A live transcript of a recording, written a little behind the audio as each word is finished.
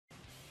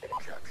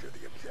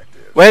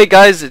Well, hey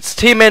guys, it's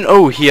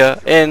T-Man-O here,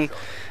 and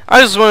I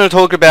just want to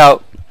talk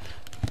about,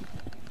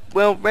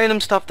 well,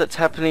 random stuff that's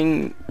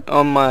happening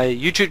on my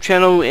YouTube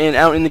channel and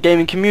out in the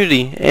gaming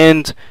community.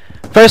 And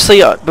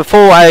firstly,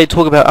 before I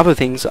talk about other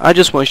things, I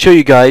just want to show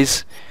you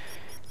guys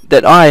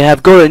that I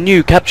have got a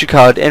new capture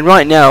card, and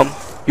right now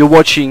you're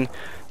watching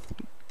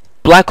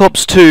Black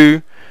Ops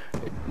 2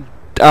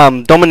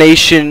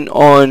 Domination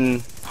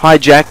on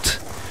Hijacked,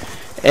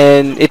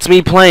 and it's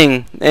me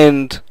playing.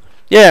 And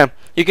yeah,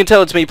 you can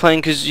tell it's me playing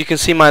because you can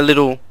see my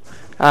little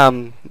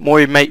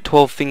Mori Mate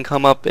 12 thing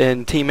come up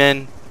and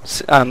T-Man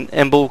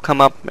Emble come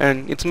up,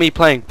 and it's me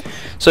playing.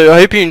 So I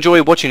hope you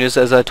enjoy watching this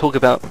as I talk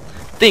about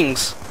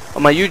things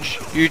on my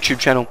YouTube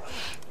channel.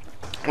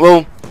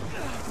 Well,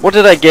 what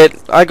did I get?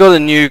 I got a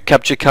new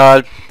capture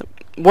card.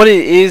 What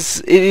it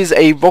is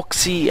a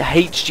Roxy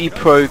HG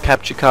Pro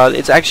capture card.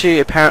 It's actually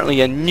apparently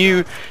a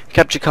new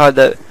capture card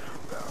that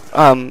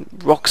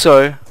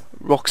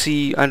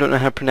Roxy, I don't know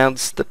how to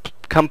pronounce the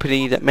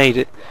company that made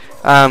it.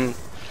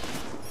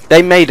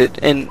 They made it,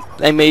 and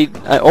they made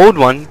an old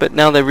one, but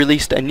now they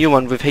released a new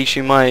one with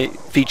HDMI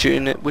feature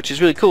in it, which is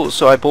really cool.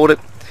 So I bought it,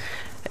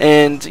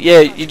 and yeah,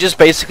 you just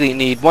basically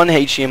need one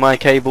HDMI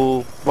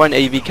cable, one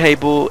AV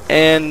cable,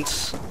 and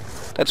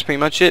that's pretty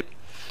much it.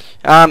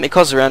 It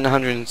costs around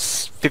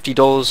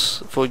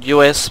 $150 for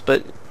US,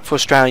 but for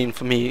Australian,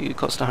 for me, it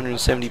costs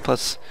 170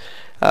 plus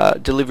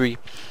delivery.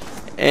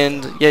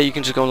 And yeah, you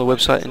can just go on the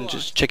website and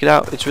just check it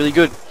out. It's really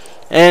good.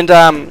 And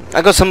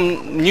I got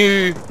some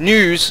new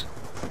news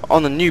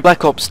on the new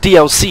Black Ops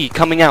DLC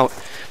coming out.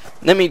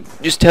 Let me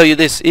just tell you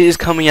this: it is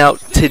coming out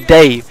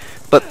today.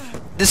 But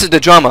this is the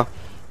drama.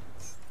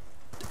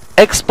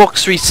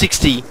 Xbox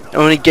 360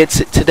 only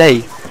gets it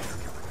today.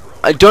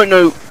 I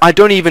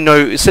don't even know.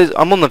 It says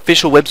I'm on the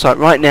official website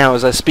right now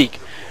as I speak.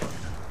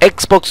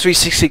 Xbox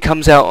 360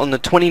 comes out on the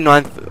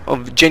 29th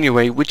of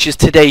January, which is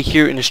today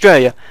here in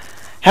Australia.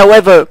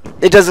 However,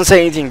 it doesn't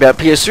say anything about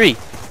PS3.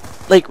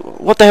 Like,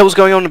 what the hell is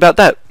going on about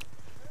that?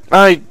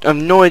 I have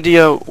no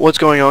idea what's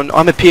going on.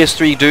 I'm a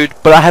PS3 dude,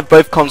 but I have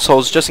both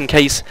consoles just in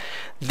case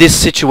this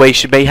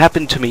situation may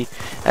happen to me,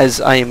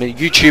 as I am a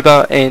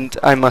YouTuber and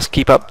I must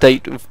keep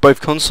update with both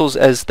consoles,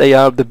 as they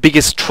are the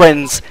biggest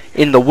trends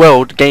in the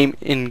world gaming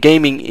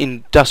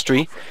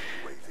industry.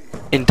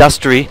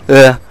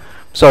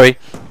 Sorry.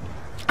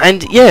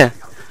 And yeah,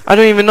 I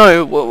don't even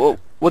know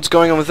what's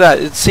going on with that.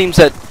 It seems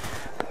that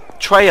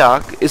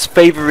Treyarch is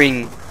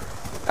favoring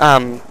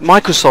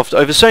Microsoft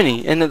over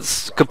Sony, and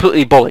it's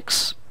completely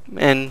bollocks.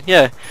 And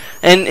yeah,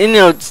 and in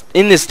this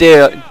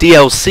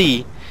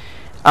DLC,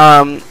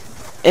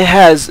 it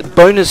has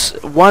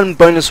one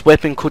bonus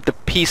weapon called the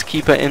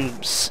Peacekeeper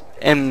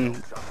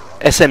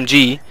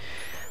SMG.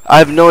 I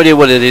have no idea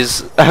what it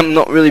is. I'm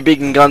not really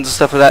big in guns and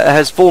stuff like that. It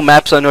has 4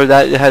 maps, I know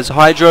that. It has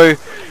Hydro,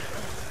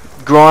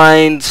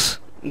 Grind,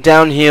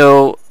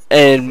 Downhill,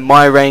 and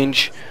My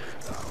Range.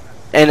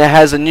 And it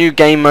has a new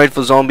game mode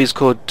for zombies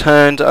called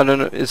Turned. I don't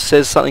know, it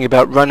says something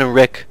about run and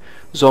wreck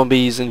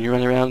zombies, and you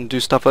run around and do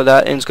stuff like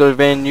that. And it's got a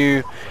brand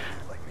new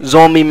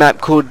zombie map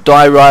called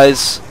Die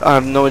Rise. I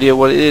have no idea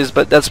what it is,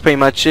 but that's pretty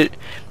much it.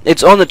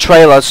 It's on the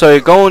trailer, so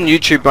go on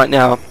YouTube right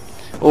now,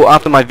 or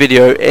after my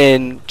video,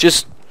 and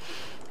just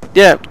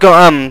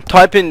go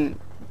type in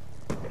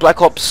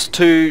Black Ops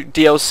 2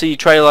 DLC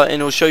trailer, and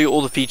it'll show you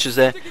all the features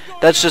there.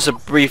 That's just a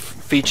brief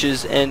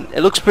features, and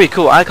it looks pretty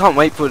cool. I can't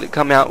wait for it to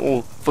come out,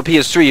 or for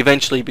PS3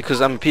 eventually,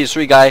 because I'm a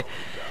PS3 guy.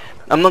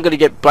 I'm not gonna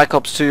get Black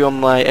Ops 2 on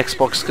my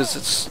Xbox because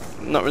it's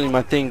not really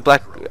my thing.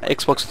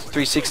 Xbox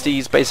 360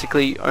 is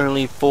basically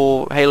only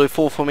for Halo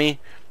 4 for me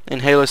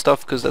and Halo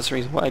stuff, because that's the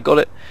reason why I got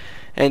it.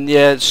 And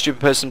yeah, stupid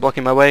person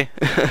blocking my way.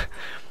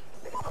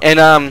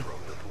 And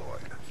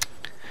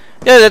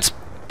yeah, that's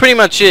pretty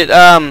much it.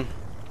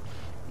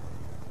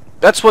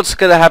 That's what's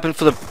gonna happen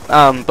for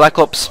the Black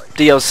Ops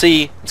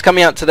DLC. It's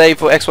coming out today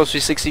for Xbox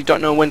 360.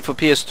 Don't know when for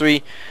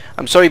PS3.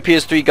 I'm sorry,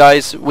 PS3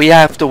 guys. We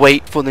have to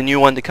wait for the new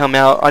one to come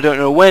out. I don't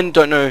know when,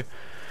 don't know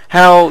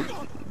how,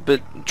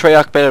 but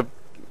Treyarch better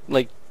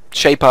like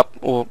shape up,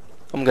 or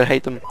I'm gonna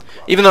hate them.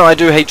 Even though I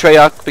do hate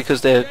Treyarch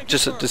because they're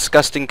just a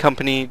disgusting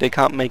company. They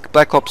can't make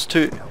Black Ops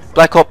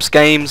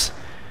games,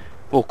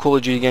 or Call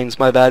of Duty games,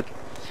 my bad,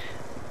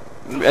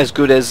 as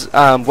good as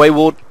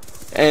Wayward.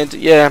 And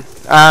yeah,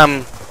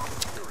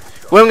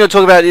 what I'm going to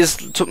talk about is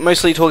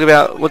mostly talk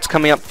about what's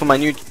coming up for my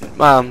new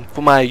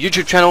for my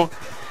YouTube channel.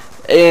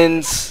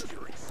 And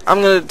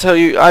I'm going to tell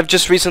you, I've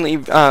just recently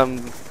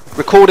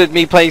recorded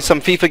me playing some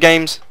FIFA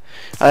games.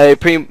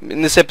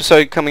 In this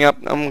episode coming up,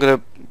 I'm going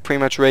to pretty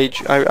much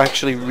rage. I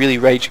actually really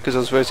rage because I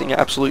was versing an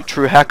absolute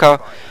true hacker,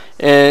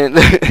 and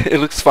it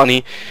looks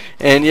funny.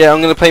 And yeah,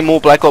 I'm going to play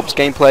more Black Ops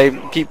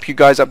gameplay, keep you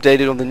guys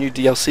updated on the new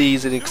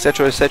DLCs and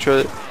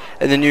etc,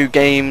 and the new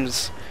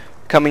games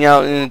coming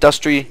out in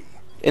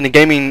the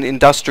gaming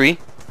industry.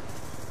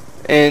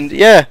 And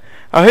yeah,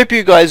 I hope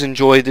you guys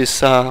enjoy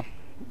this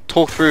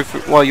talk through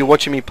while you're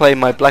watching me play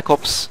my Black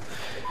Ops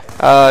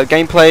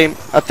gameplay.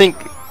 I think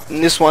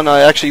in this one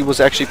I was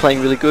actually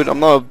playing really good.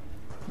 I'm not a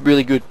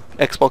really good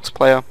Xbox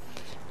player.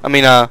 I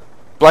mean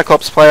Black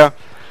Ops player.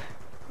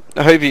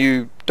 I hope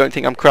you don't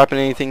think I'm crapping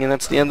anything and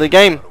that's the end of the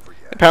game.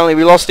 Apparently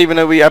we lost even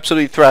though we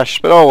absolutely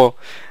thrashed, but oh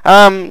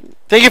well.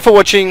 Thank you for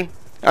watching.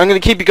 I'm going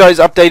to keep you guys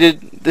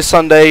updated this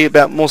Sunday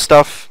about more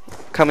stuff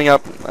coming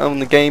up on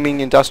the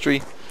gaming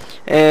industry.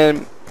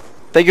 And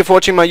thank you for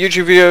watching my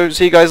YouTube video.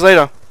 See you guys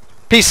later.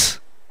 Peace.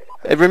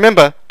 And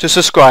remember to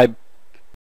subscribe.